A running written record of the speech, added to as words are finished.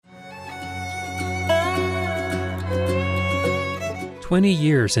20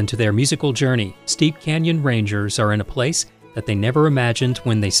 years into their musical journey, Steep Canyon Rangers are in a place that they never imagined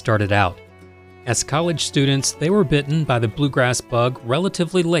when they started out. As college students, they were bitten by the bluegrass bug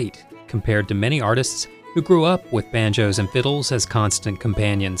relatively late compared to many artists who grew up with banjos and fiddles as constant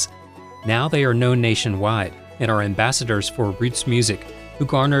companions. Now they are known nationwide and are ambassadors for roots music, who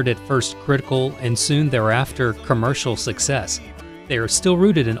garnered at first critical and soon thereafter commercial success. They are still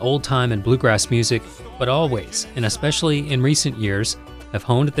rooted in old-time and bluegrass music, but always, and especially in recent years, have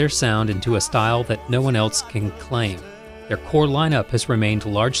honed their sound into a style that no one else can claim. Their core lineup has remained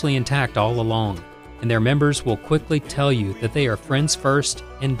largely intact all along, and their members will quickly tell you that they are friends first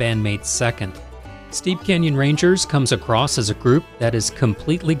and bandmates second. Steep Canyon Rangers comes across as a group that is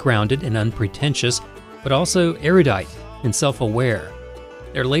completely grounded and unpretentious, but also erudite and self-aware.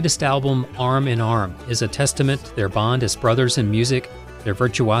 Their latest album, Arm in Arm, is a testament to their bond as brothers in music, their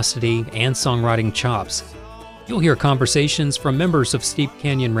virtuosity, and songwriting chops. You'll hear conversations from members of Steep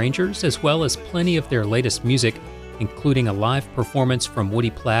Canyon Rangers, as well as plenty of their latest music, including a live performance from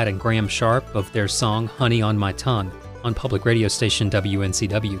Woody Platt and Graham Sharp of their song Honey on My Tongue on public radio station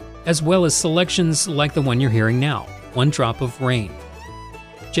WNCW, as well as selections like the one you're hearing now, One Drop of Rain.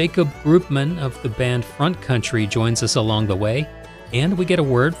 Jacob Groopman of the band Front Country joins us along the way, and we get a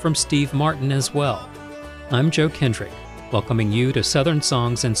word from Steve Martin as well. I'm Joe Kendrick, welcoming you to Southern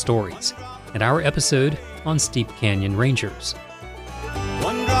Songs and Stories, and our episode on Steep Canyon Rangers.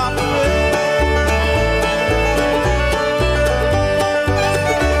 One drop of rain.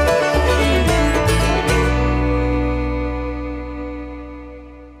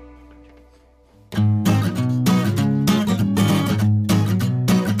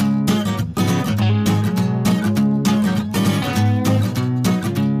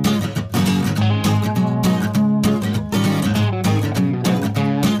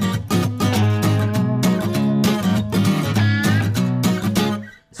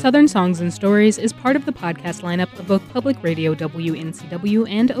 Southern Songs and Stories is part of the podcast lineup of both Public Radio WNCW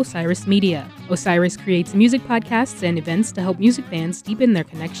and Osiris Media. Osiris creates music podcasts and events to help music fans deepen their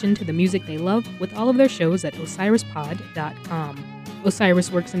connection to the music they love with all of their shows at osirispod.com.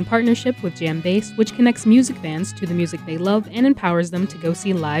 Osiris works in partnership with Jam Bass, which connects music fans to the music they love and empowers them to go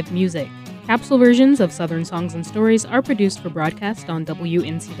see live music. Capsule versions of Southern Songs and Stories are produced for broadcast on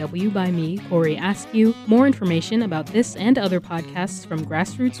WNCW by me, Corey Askew. More information about this and other podcasts from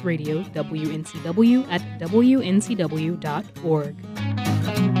Grassroots Radio WNCW at wncw.org.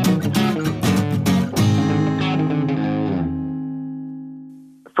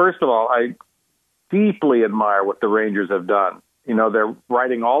 First of all, I deeply admire what the Rangers have done. You know, they're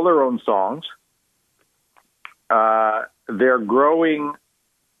writing all their own songs. They're growing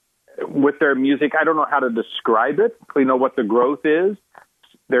with their music. I don't know how to describe it. We know what the growth is.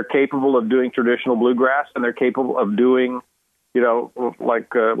 They're capable of doing traditional bluegrass, and they're capable of doing, you know, like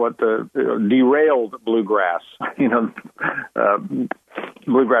derailed bluegrass,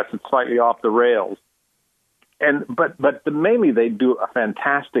 bluegrass that's slightly off the rails. But mainly they do a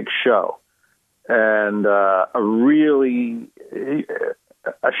fantastic show, and a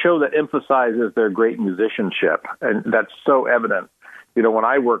show that emphasizes their great musicianship, and that's so evident. You know, when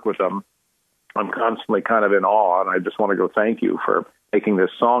I work with them, I'm constantly kind of in awe, and I just want to go thank you for making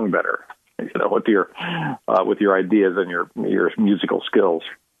this song better, you know, with your ideas and your musical skills.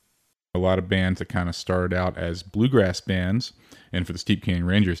 A lot of bands that kind of started out as bluegrass bands, and for the Steep Canyon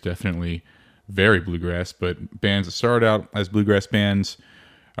Rangers, definitely very bluegrass, but bands that started out as bluegrass bands,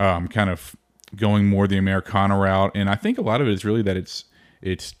 kind of going more the Americana route, and I think a lot of it is really that it's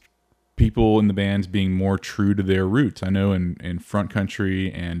people in the bands being more true to their roots. I know in Front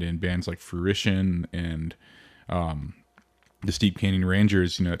Country and in bands like Fruition and the Steep Canyon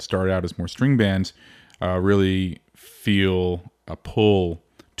Rangers, you know, it started out as more string bands, really feel a pull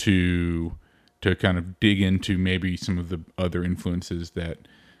to kind of dig into maybe some of the other influences that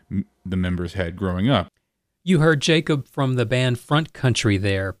the members had growing up. You heard Jacob from the band Front Country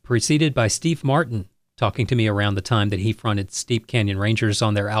there, preceded by Steve Martin, talking to me around the time that he fronted Steep Canyon Rangers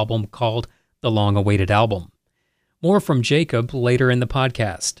on their album called The Long-Awaited Album. More from Jacob later in the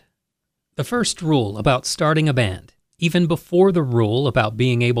podcast. The first rule about starting a band, even before the rule about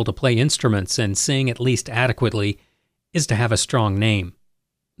being able to play instruments and sing at least adequately, is to have a strong name.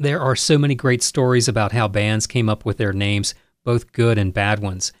 There are so many great stories about how bands came up with their names, both good and bad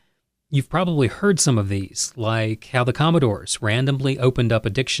ones. You've probably heard some of these, like how the Commodores randomly opened up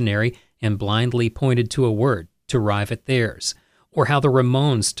a dictionary and blindly pointed to a word to arrive at theirs, or how the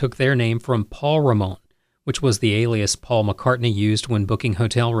Ramones took their name from Paul Ramon, which was the alias Paul McCartney used when booking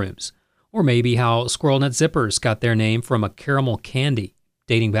hotel rooms, or maybe how Squirrel Nut Zippers got their name from a caramel candy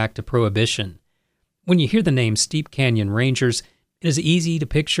dating back to Prohibition. When you hear the name Steep Canyon Rangers, It is easy to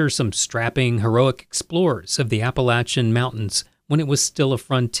picture some strapping, heroic explorers of the Appalachian Mountains when it was still a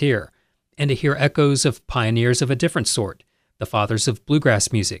frontier, and to hear echoes of pioneers of a different sort, the fathers of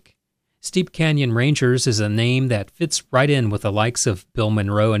bluegrass music. Steep Canyon Rangers is a name that fits right in with the likes of Bill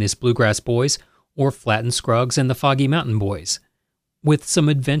Monroe and his Bluegrass Boys, or Flatt & Scruggs and the Foggy Mountain Boys, with some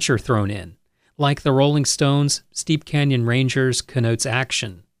adventure thrown in. Like the Rolling Stones, Steep Canyon Rangers connotes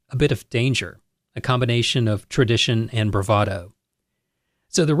action, a bit of danger, a combination of tradition and bravado.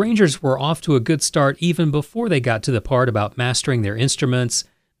 So the Rangers were off to a good start even before they got to the part about mastering their instruments,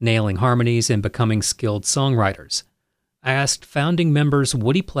 nailing harmonies, and becoming skilled songwriters. I asked founding members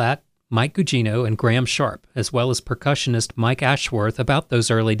Woody Platt, Mike Gugino, and Graham Sharp, as well as percussionist Mike Ashworth, about those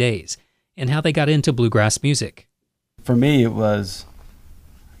early days and how they got into bluegrass music. For me, it was,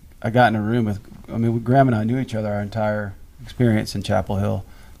 I got in a room with, Graham and I knew each other our entire experience in Chapel Hill,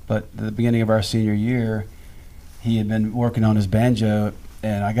 but at the beginning of our senior year, he had been working on his banjo,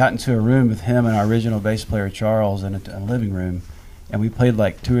 and I got into a room with him and our original bass player, Charles, in a living room, and we played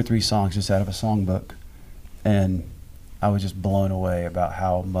like 2 or 3 songs just out of a songbook, and I was just blown away about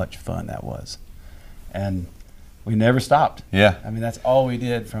how much fun that was. And we never stopped. Yeah. That's all we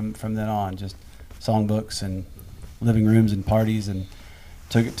did from then on, just songbooks and living rooms and parties, and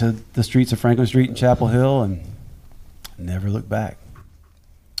took it to the streets of Franklin Street and Chapel Hill and never looked back.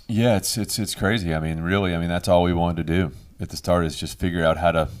 Yeah, it's crazy. Really, that's all we wanted to do at the start, is just figure out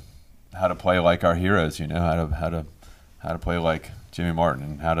how to play like our heroes, how to play like Jimmy Martin,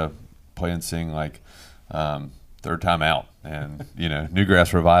 and how to play and sing like Third Time Out and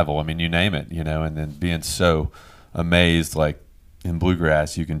Newgrass Revival. You name it, and then being so amazed, like in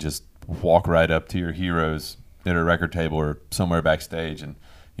bluegrass, you can just walk right up to your heroes at a record table or somewhere backstage, and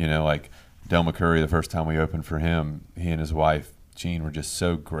like Del McCurry, the first time we opened for him, he and his wife Jean were just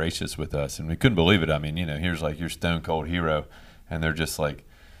so gracious with us, and we couldn't believe it. Here's like your stone cold hero, and they're just like,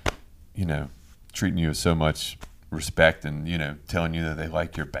 treating you with so much respect, and telling you that they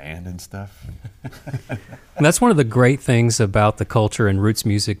like your band and stuff. And that's one of the great things about the culture in roots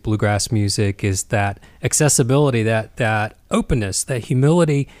music, bluegrass music, is that accessibility, that openness, that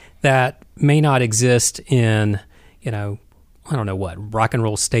humility that may not exist in, rock and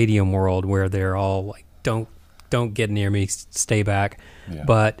roll stadium world, where they're all like, don't get near me, stay back. Yeah.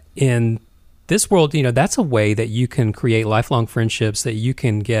 But in this world, that's a way that you can create lifelong friendships, that you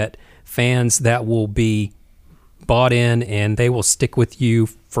can get fans that will be bought in and they will stick with you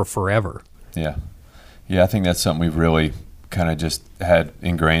for forever. Yeah. I think that's something we've really kind of just had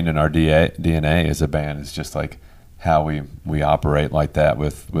ingrained in our DNA as a band, is just like how we operate like that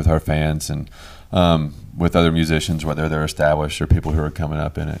with our fans and with other musicians, whether they're established or people who are coming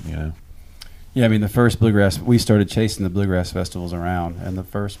up in it. Yeah, the first bluegrass, we started chasing the bluegrass festivals around, and the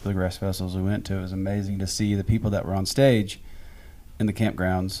first bluegrass festivals we went to, it was amazing to see the people that were on stage in the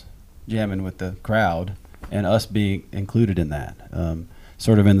campgrounds jamming with the crowd, and us being included in that,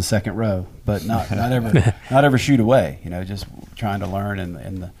 sort of in the second row, but not ever shoot away. Just trying to learn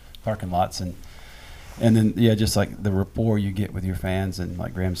in the parking lots, and then just like the rapport you get with your fans, and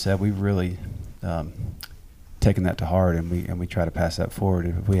like Graham said, we've really taken that to heart, and we try to pass that forward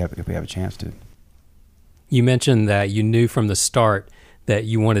if we have a chance to. You mentioned that you knew from the start that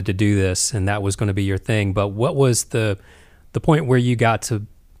you wanted to do this, and that was going to be your thing. But what was the point where you got to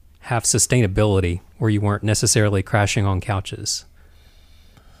have sustainability, where you weren't necessarily crashing on couches?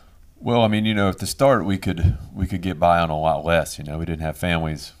 Well, at the start we could get by on a lot less. We didn't have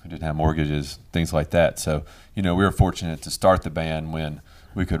families, we didn't have mortgages, things like that. So, we were fortunate to start the band when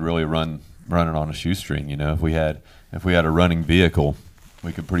we could really run it on a shoestring. If we had a running vehicle,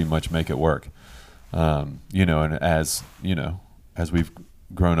 we could pretty much make it work. And as we've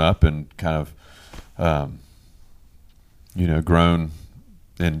grown up and kind of grown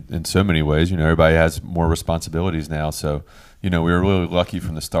in so many ways, everybody has more responsibilities now. So, we were really lucky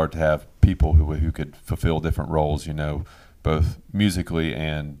from the start to have people who could fulfill different roles, both musically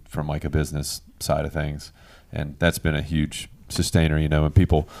and from like a business side of things. And that's been a huge sustainer, and a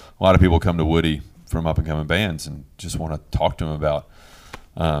lot of people come to Woody from up and coming bands and just want to talk to him about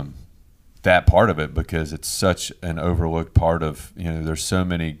that part of it, because it's such an overlooked part of, there's so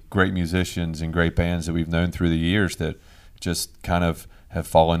many great musicians and great bands that we've known through the years that just kind of have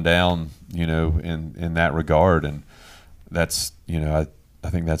fallen down, in that regard. And that's, I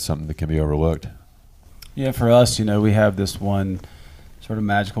think that's something that can be overlooked. Yeah, for us, we have this one sort of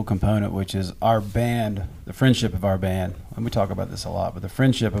magical component, which is our band, the friendship of our band. And we talk about this a lot, but the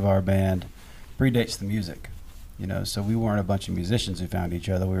friendship of our band predates the music. So we weren't a bunch of musicians who found each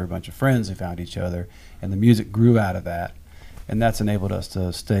other. We were a bunch of friends who found each other, and the music grew out of that. And that's enabled us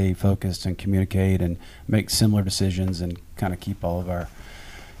to stay focused and communicate and make similar decisions and kind of keep all of our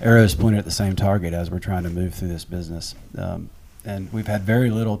arrows pointed at the same target as we're trying to move through this business. And we've had very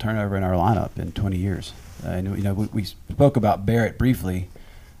little turnover in our lineup in 20 years. And we spoke about Barrett briefly,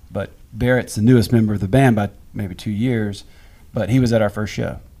 but Barrett's the newest member of the band by maybe 2 years, but he was at our first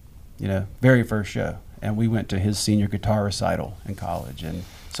show, very first show. And we went to his senior guitar recital in college. And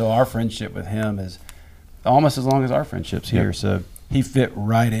so our friendship with him is almost as long as our friendship's here. Yep. So he fit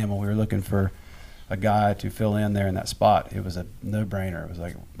right in when we were looking for a guy to fill in there in that spot. It was a no-brainer. It was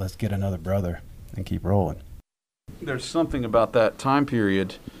like, let's get another brother and keep rolling. There's something about that time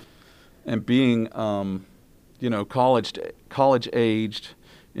period and being, college aged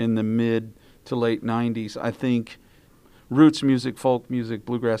in the mid to late 90s. I think roots music, folk music,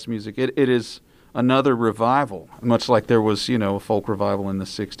 bluegrass music, it is another revival, much like there was, a folk revival in the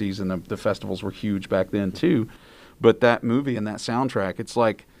 60s, and the festivals were huge back then too. But that movie and that soundtrack, it's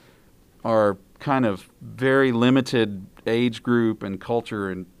like our kind of very limited age group and culture,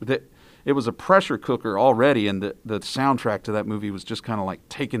 and it was a pressure cooker already, and the soundtrack to that movie was just kind of like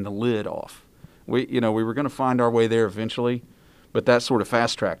taking the lid off. We were going to find our way there eventually, but that sort of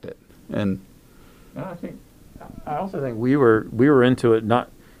fast-tracked it. And I also think we were into it not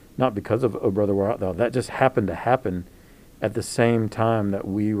because of Oh Brother Where Art Thou. That just happened to happen at the same time that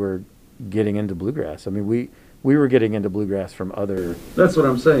we were getting into bluegrass. I mean, we were getting into bluegrass from other... That's what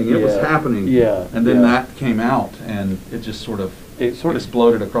I'm saying. It was happening. Yeah. And then that came out, and it just sort of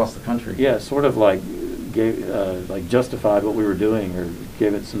exploded across the country. Yeah, sort of like justified what we were doing, or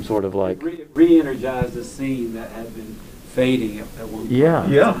gave it some sort of like... Re-energized the scene that had been fading at one point.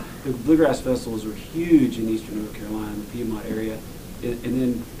 Yeah. The bluegrass festivals were huge in eastern North Carolina, the Piedmont area. And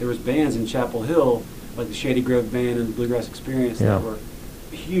then there was bands in Chapel Hill, like the Shady Grove Band and the Bluegrass Experience, that were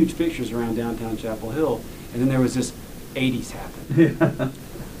huge fixtures around downtown Chapel Hill. And then there was this 80s happened.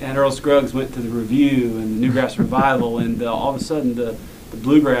 And Earl Scruggs went to the Review and the Newgrass Revival, and all of a sudden the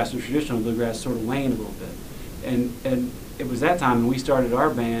bluegrass, the traditional bluegrass, sort of waned a little bit. And it was that time when we started our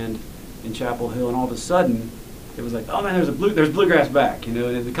band in Chapel Hill, and all of a sudden it was like, oh man, there's bluegrass back, and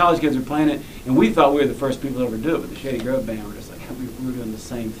the college kids were playing it, and we thought we were the first people to ever do it. But the Shady Grove Band were just like, we were doing the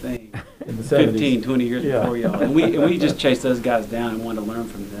same thing in the 15, 20 years before y'all, and we just chased those guys down and wanted to learn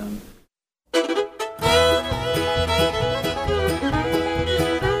from them.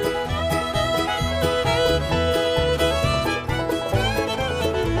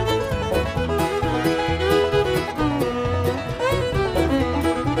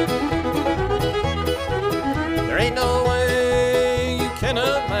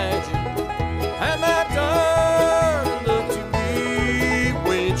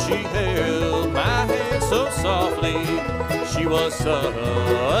 She was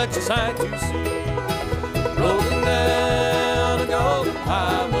such a sight to see, rolling down a golden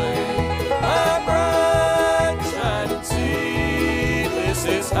highway, my bright and shining sea. This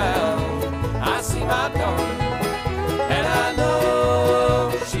is how I see my darling, and I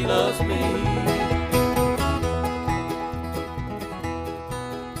know she loves me.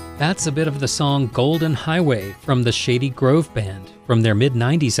 That's a bit of the song Golden Highway from the Shady Grove Band from their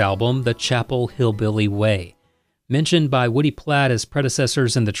mid-90s album, The Chapel Hillbilly Way. Mentioned by Woody Platt as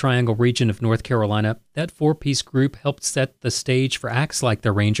predecessors in the Triangle region of North Carolina, that four-piece group helped set the stage for acts like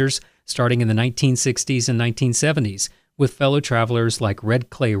the Rangers starting in the 1960s and 1970s, with fellow travelers like Red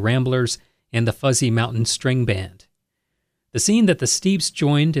Clay Ramblers and the Fuzzy Mountain String Band. The scene that the Steeps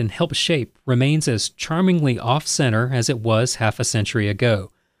joined and helped shape remains as charmingly off-center as it was half a century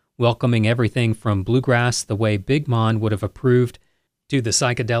ago, welcoming everything from bluegrass the way Big Mon would have approved, to the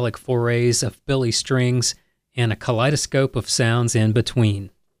psychedelic forays of Billy Strings, and a kaleidoscope of sounds in between.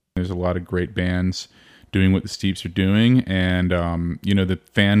 There's a lot of great bands doing what the Steeps are doing, and the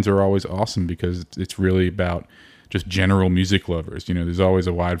fans are always awesome because it's really about just general music lovers. There's always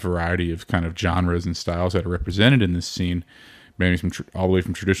a wide variety of kind of genres and styles that are represented in this scene, maybe all the way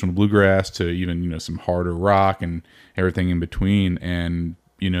from traditional bluegrass to even some harder rock and everything in between, and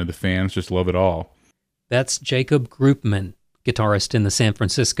the fans just love it all. That's Jacob Groupman, guitarist in the San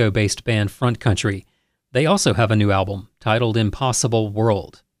Francisco-based band Front Country. They also have a new album titled Impossible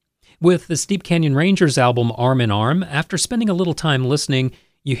World. With the Steep Canyon Rangers album Arm in Arm, after spending a little time listening,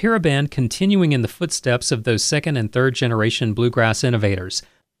 you hear a band continuing in the footsteps of those second and third generation bluegrass innovators,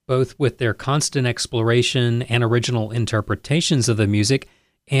 both with their constant exploration and original interpretations of the music,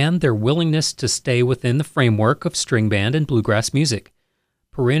 and their willingness to stay within the framework of string band and bluegrass music.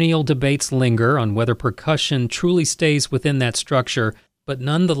 Perennial debates linger on whether percussion truly stays within that structure, but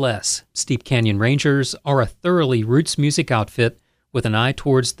nonetheless, Steep Canyon Rangers are a thoroughly roots music outfit with an eye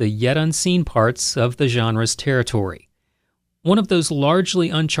towards the yet unseen parts of the genre's territory. One of those largely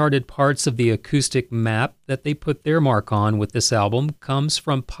uncharted parts of the acoustic map that they put their mark on with this album comes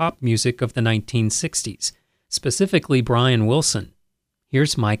from pop music of the 1960s, specifically Brian Wilson.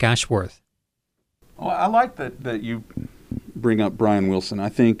 Here's Mike Ashworth. Well, I like that you bring up Brian Wilson. I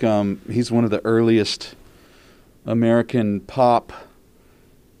think he's one of the earliest American pop,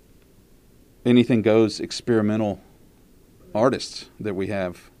 anything goes experimental artists that we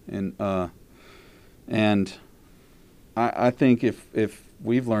have, and I think if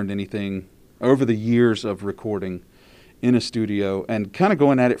we've learned anything over the years of recording in a studio and kind of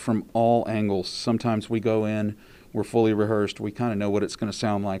going at it from all angles, sometimes we go in, we're fully rehearsed, we kind of know what it's going to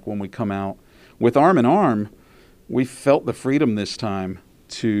sound like when we come out. With Arm in Arm, we felt the freedom this time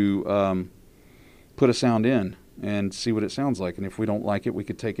to put a sound in and see what it sounds like, and if we don't like it, we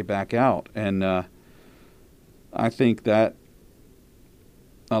could take it back out. And I think that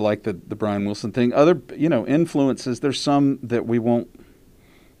I like the Brian Wilson thing. Other, influences, there's some that we won't,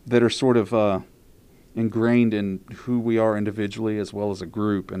 that are sort of ingrained in who we are individually as well as a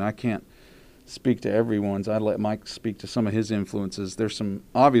group, and I can't speak to everyone's. I let Mike speak to some of his influences. There's some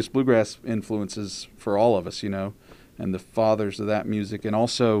obvious bluegrass influences for all of us, and the fathers of that music, and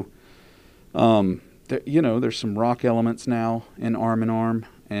also, there's some rock elements now in Arm in Arm,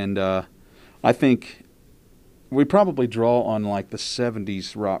 and I think we probably draw on like the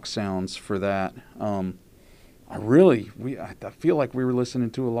 70s rock sounds for that. I feel like we were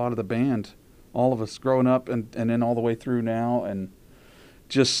listening to a lot of the band, all of us growing up and then all the way through now, and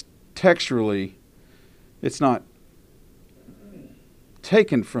just texturally, it's not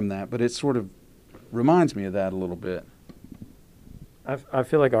taken from that, but it sort of reminds me of that a little bit. I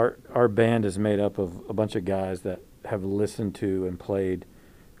feel like our band is made up of a bunch of guys that have listened to and played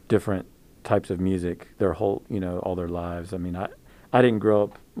different types of music their whole, all their lives. I mean, I didn't grow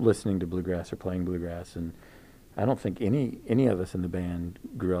up listening to bluegrass or playing bluegrass, and I don't think any of us in the band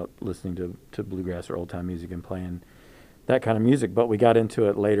grew up listening to bluegrass or old-time music and playing that kind of music, but we got into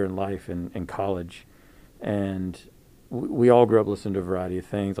it later in life in college, and we all grew up listening to a variety of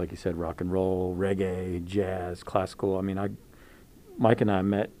things, like you said, rock and roll, reggae, jazz, classical. I mean, Mike and I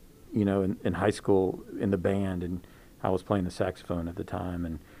met, in high school in the band, and I was playing the saxophone at the time,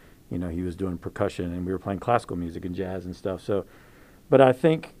 and he was doing percussion, and we were playing classical music and jazz and stuff. So, but I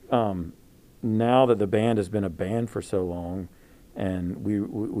think now that the band has been a band for so long, and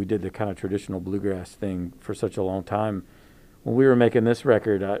we did the kind of traditional bluegrass thing for such a long time, when we were making this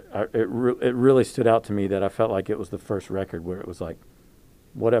record, it really stood out to me that I felt like it was the first record where it was like,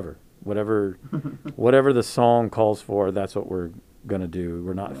 whatever the song calls for, that's what we're going to do.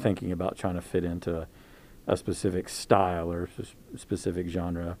 We're not thinking about trying to fit into a specific style or specific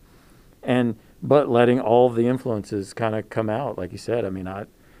genre. But letting all of the influences kind of come out, like you said. I mean,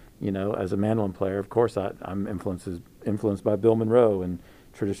 as a mandolin player, of course, I'm influenced by Bill Monroe and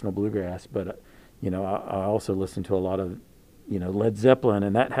traditional bluegrass. But I also listen to a lot of Led Zeppelin,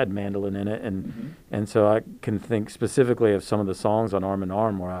 and that had mandolin in it, and so I can think specifically of some of the songs on Arm in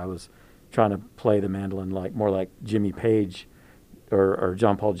Arm where I was trying to play the mandolin more like Jimmy Page or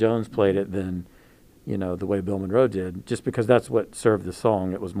John Paul Jones played it than the way Bill Monroe did, just because that's what served the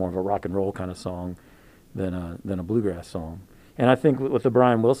song. It was more of a rock and roll kind of song than a bluegrass song. And I think with the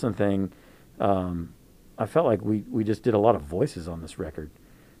Brian Wilson thing, I felt like we just did a lot of voices on this record.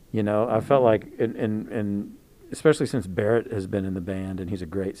 I felt like, and especially since Barrett has been in the band and he's a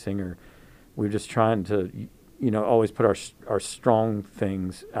great singer, we're just trying to, always put our strong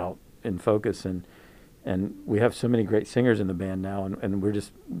things out in focus, and we have so many great singers in the band now, and we're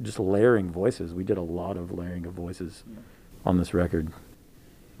just layering voices. We did a lot of layering of voices on this record.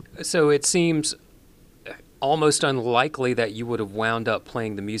 So it seems almost unlikely that you would have wound up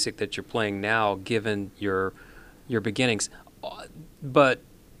playing the music that you're playing now, given your beginnings. But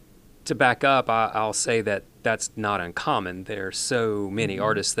to back up, I'll say that that's not uncommon. There are so many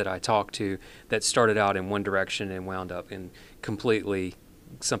artists that I talk to that started out in one direction and wound up in completely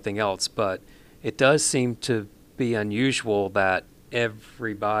something else. But it does seem to be unusual that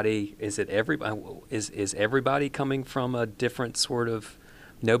everybody is everybody coming from a different sort of,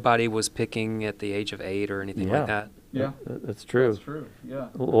 nobody was picking at the age of 8 or anything like that. Yeah, that's true. That's true. Yeah,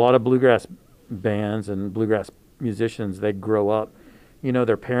 a lot of bluegrass bands and bluegrass musicians, they grow up,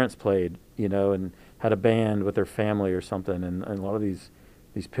 their parents played, and had a band with their family or something, and a lot of these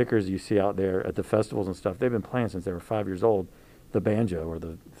pickers you see out there at the festivals and stuff, they've been playing since they were 5 years old, the banjo or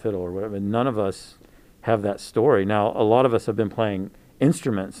the fiddle or whatever. And none of us have that story. Now, a lot of us have been playing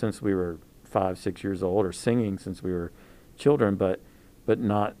instruments since we were 5, 6 years old, or singing since we were children, but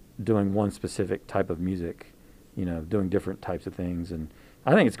not doing one specific type of music, doing different types of things. And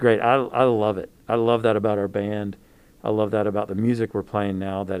I think it's great. I love it. I love that about our band. I love that about the music we're playing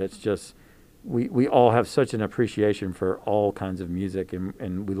now, that it's just, we all have such an appreciation for all kinds of music,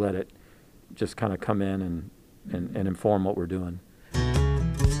 and we let it just kind of come in and inform what we're doing.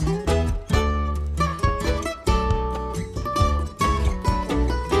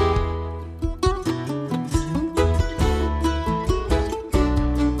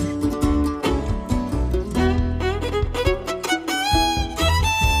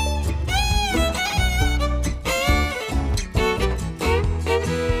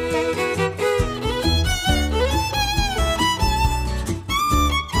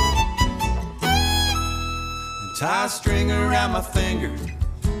 Tie a string around my finger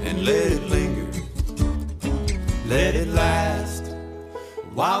and let it linger. Let it last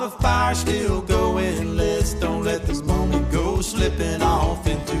while the fire's still going. Let's don't let this moment go slipping off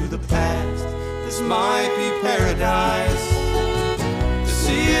into the past. This might be paradise to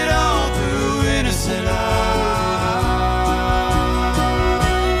see it all through innocent eyes.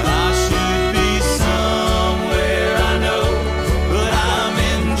 I should be somewhere I know, but I'm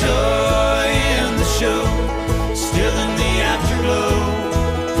enjoying the show. Still in the afterglow,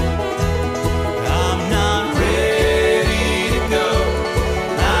 I'm not ready to go.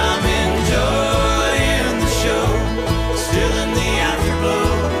 I'm enjoying the show. Still in the afterglow.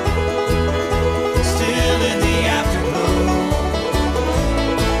 Still in the afterglow.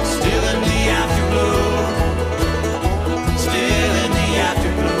 Still in the afterglow. Still in the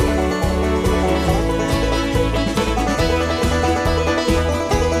afterglow.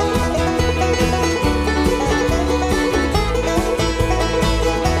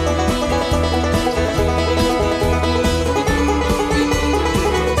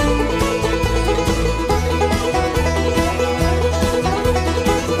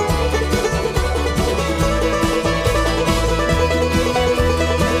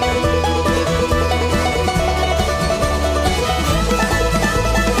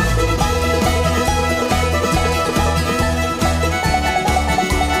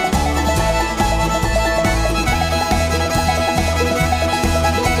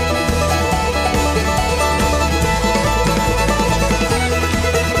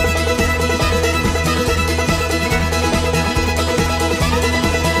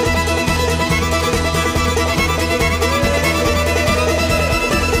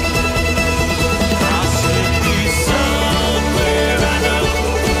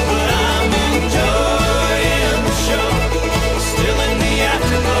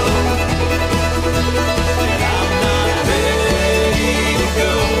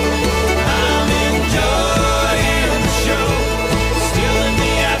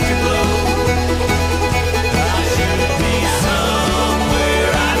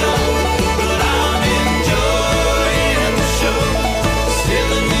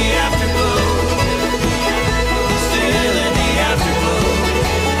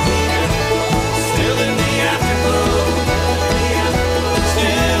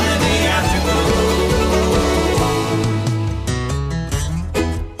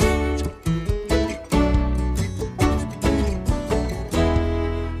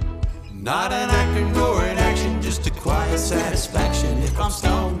 Not an actor nor an action, just a quiet satisfaction. If I'm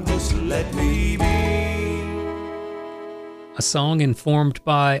stoned, just let me be. A song informed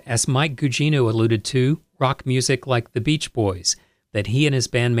by, as Mike Gugino alluded to, rock music like the Beach Boys that he and his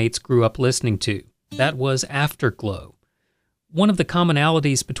bandmates grew up listening to. That was Afterglow. One of the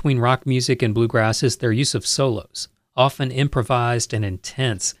commonalities between rock music and bluegrass is their use of solos, often improvised and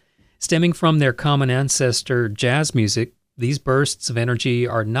intense. Stemming from their common ancestor, jazz music, these bursts of energy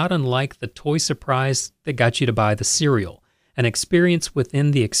are not unlike the toy surprise that got you to buy the cereal, an experience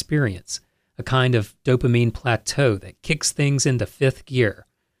within the experience, a kind of dopamine plateau that kicks things into fifth gear.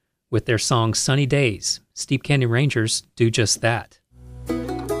 With their song Sunny Days, Steep Canyon Rangers do just that.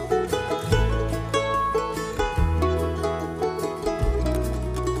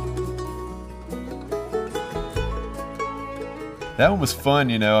 That one was fun,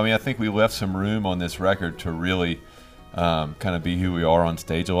 you know. I mean, I think we left some room on this record to really kind of be who we are on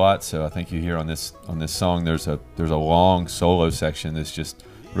stage a lot. So I think you hear on this song, there's a long solo section that's just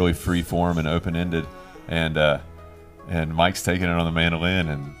really free form and open ended, and Mike's taking it on the mandolin,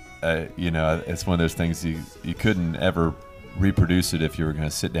 and you know, it's one of those things you couldn't ever reproduce it if you were going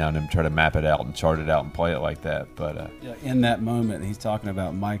to sit down and try to map it out and chart it out and play it like that. But in that moment, he's talking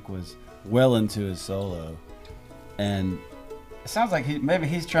about Mike was well into his solo, and it sounds like maybe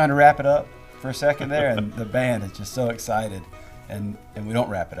he's trying to wrap it up for a second there, and the band is just so excited, and we don't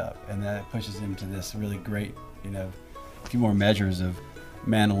wrap it up, and that pushes him to this really great, you know, a few more measures of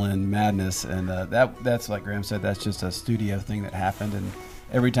mandolin madness, and that's like Graham said, that's just a studio thing that happened, and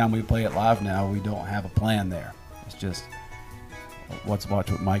every time we play it live now, we don't have a plan there. It's just watch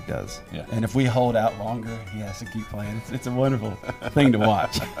what Mike does. Yeah. And if we hold out longer, he has to keep playing. It's a wonderful thing to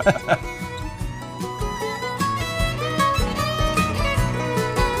watch.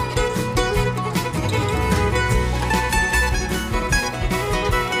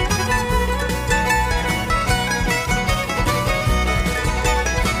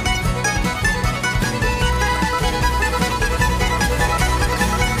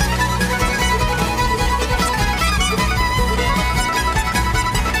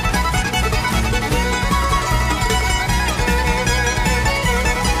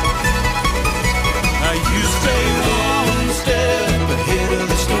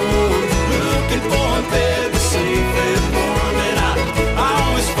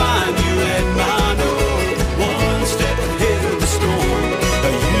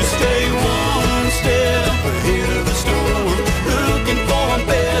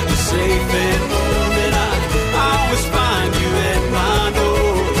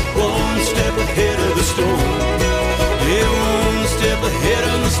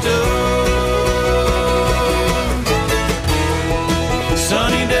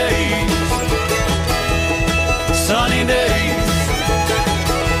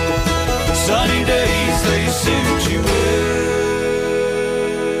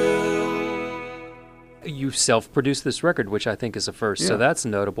 You self-produced this record, which I think is a first, so Yeah. that's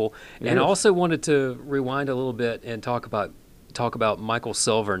notable. It And I is. also wanted to rewind a little bit and talk about Michael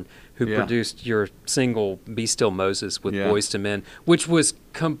Selvern, who Yeah. produced your single "Be Still Moses" with Yeah. Boys to Men, which was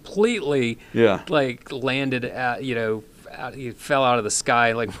completely Yeah. like landed at it fell out of the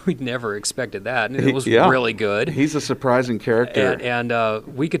sky like we'd never expected that, and it was Yeah. really good. He's a surprising character. And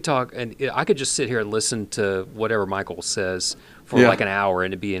we could talk, and I could just sit here and listen to whatever Michael says for Yeah. like an hour,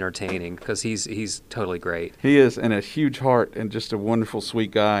 and it'd be entertaining because he's totally great. He is, and a huge heart, and just a wonderful,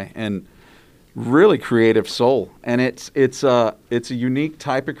 sweet guy, and really creative soul. And it's a unique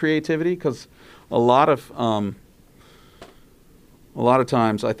type of creativity because a lot of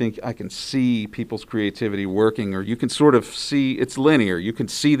times I think I can see people's creativity working, or you can sort of see it's linear. You can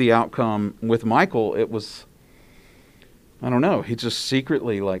see the outcome. With Michael, it was, I don't know, he just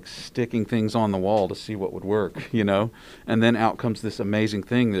secretly like sticking things on the wall to see what would work, and then out comes this amazing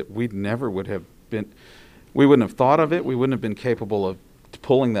thing that we wouldn't have thought of it. We wouldn't have been capable of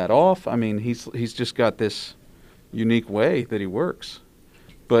pulling that off. I mean, he's just got this unique way that he works.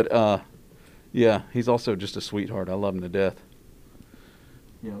 But yeah, he's also just a sweetheart. I love him to death.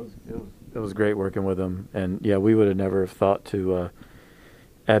 Yeah, it was great working with him, and yeah, we would have never have thought to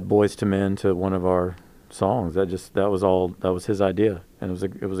add Boys to Men to one of our songs. That was his idea, and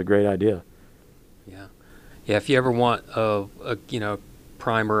it was a great idea. Yeah. If you ever want a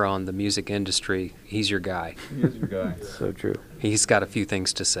primer on the music industry, he's your guy. He is your guy. So true. He's got a few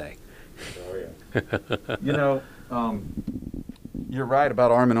things to say. You're right about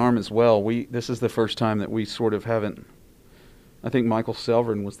Arm in Arm as well. This is the first time that we sort of haven't. I think Michael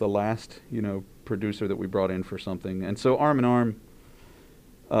Selvern was the last, producer that we brought in for something, and so Arm in Arm.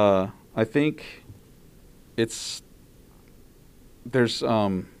 I think it's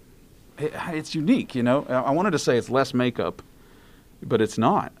unique. I wanted to say it's less makeup, but it's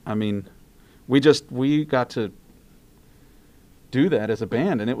not. I mean, we got to do that as a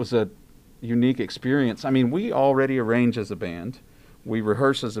band, and it was a unique experience. I mean, we already arrange as a band, we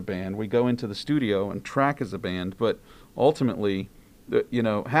rehearse as a band, we go into the studio and track as a band, but ultimately,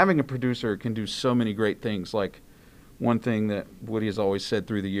 having a producer can do so many great things. Like, one thing that Woody has always said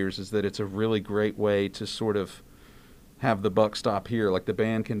through the years is that it's a really great way to sort of have the buck stop here. Like, the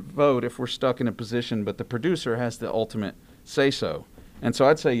band can vote if we're stuck in a position, but the producer has the ultimate say-so. And so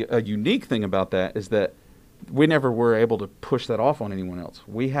I'd say a unique thing about that is that we never were able to push that off on anyone else.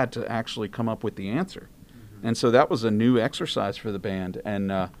 We had to actually come up with the answer. Mm-hmm. And so that was a new exercise for the band,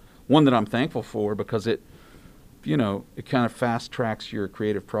 and one that I'm thankful for, because it kind of fast tracks your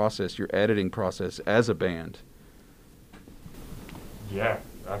creative process, your editing process as a band. Yeah,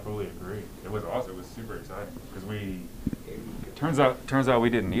 I fully agree. It was awesome. It was super exciting because it turns out we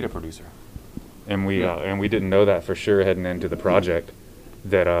didn't need a producer, and we didn't know that for sure heading into the project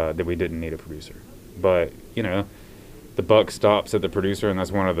that we didn't need a producer. But the buck stops at the producer, and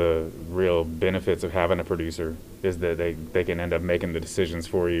that's one of the real benefits of having a producer, is that they can end up making the decisions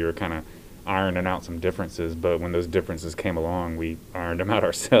for you, or kind of ironing out some differences. But when those differences came along, we ironed them out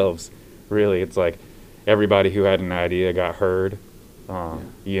ourselves. Really, it's like everybody who had an idea got heard,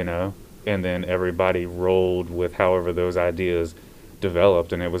 and then everybody rolled with however those ideas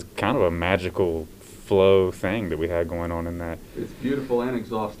developed, and it was kind of a magical flow thing that we had going on in that. It's beautiful and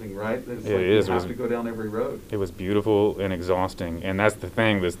exhausting, right? It's It like is. You have to go down every road. It was beautiful and exhausting, and that's the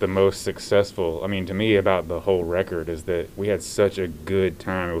thing that's the most successful. I mean, to me, about the whole record is that we had such a good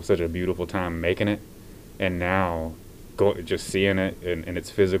time. It was such a beautiful time making it, and now just seeing it in its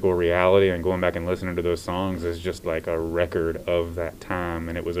physical reality and going back and listening to those songs is just like a record of that time,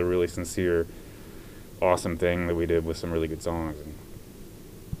 and it was a really sincere, awesome thing that we did with some really good songs, and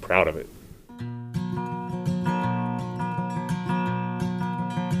proud of it.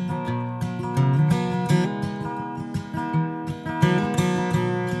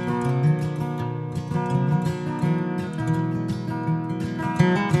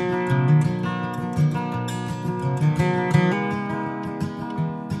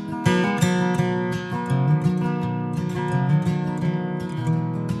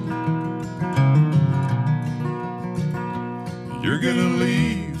 You're gonna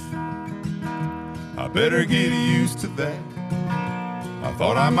leave, I better get used to that. I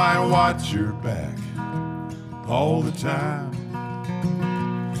thought I might watch your back all the time.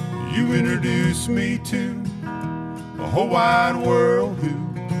 You introduced me to a whole wide world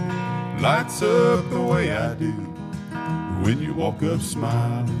who lights up the way I do when you walk up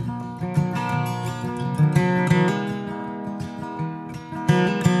smiling.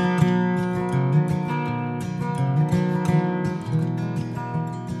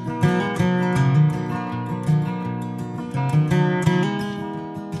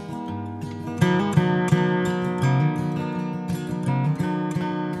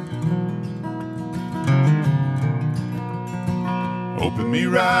 Open me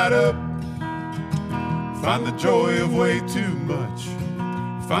right up, find the joy of way too much,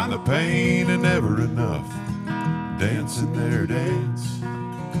 find the pain of never enough, dancing their dance,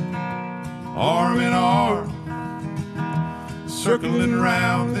 arm in arm, circling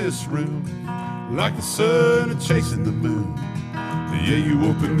around this room, like the sun chasing the moon. Yeah, you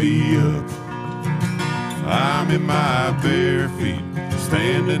open me up, I'm in my bare feet,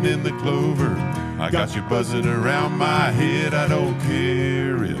 standing in the clover. I got you buzzing around my head. I don't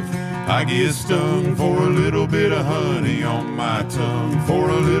care if I get stung for a little bit of honey on my tongue,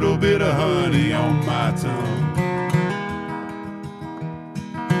 for a little bit of honey on my tongue.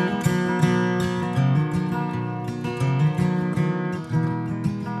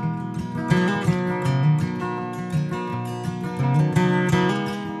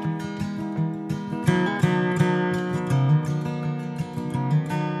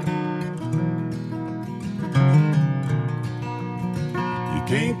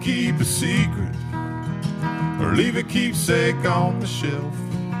 Can't keep a secret or leave a keepsake on the shelf.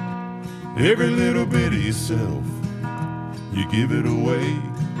 Every little bit of yourself, you give it away.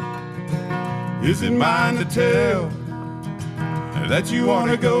 Is it mine to tell that you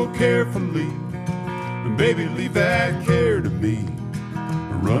want to go carefully? And baby, leave that care to me.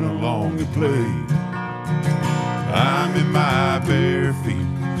 Run along and play. I'm in my bare feet,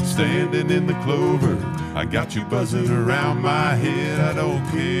 standing in the clover. I got you buzzing around my head. I don't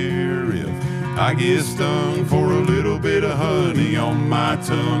care if I get stung for a little bit of honey on my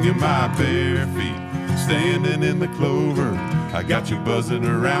tongue. In my bare feet, standing in the clover. I got you buzzing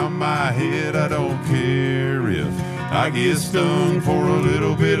around my head. I don't care if I get stung for a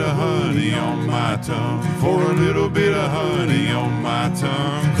little bit of honey on my tongue. For a little bit of honey on my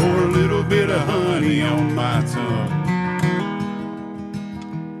tongue. For a little bit of honey on my tongue.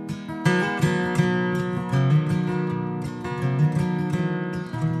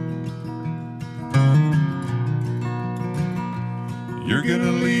 You're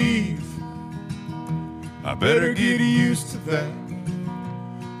gonna leave, I better get used to that.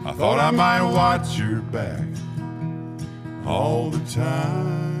 I thought I might watch your back all the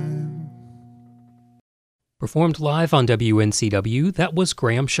time. Performed live on WNCW, that was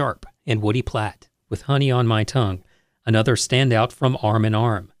Graham Sharp and Woody Platt with Honey on My Tongue, another standout from Arm in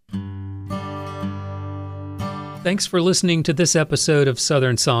Arm. Thanks for listening to this episode of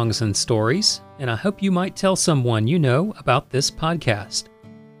Southern Songs and Stories, and I hope you might tell someone you know about this podcast.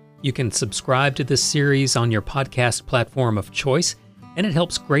 You can subscribe to this series on your podcast platform of choice, and it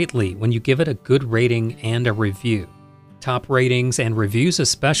helps greatly when you give it a good rating and a review. Top ratings and reviews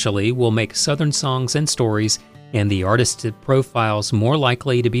especially will make Southern Songs and Stories and the artistic profiles more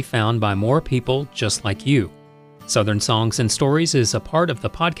likely to be found by more people just like you. Southern Songs and Stories is a part of the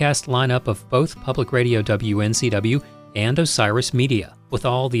podcast lineup of both Public Radio WNCW and Osiris Media, with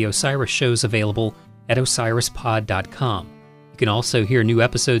all the Osiris shows available at osirispod.com. You can also hear new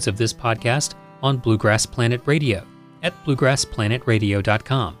episodes of this podcast on Bluegrass Planet Radio at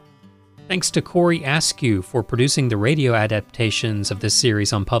bluegrassplanetradio.com. Thanks to Corey Askew for producing the radio adaptations of this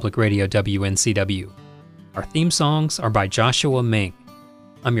series on Public Radio WNCW. Our theme songs are by Joshua Ming.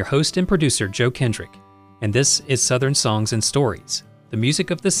 I'm your host and producer, Joe Kendrick, and this is Southern Songs and Stories, the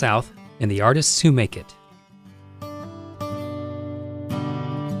music of the South and the artists who make it.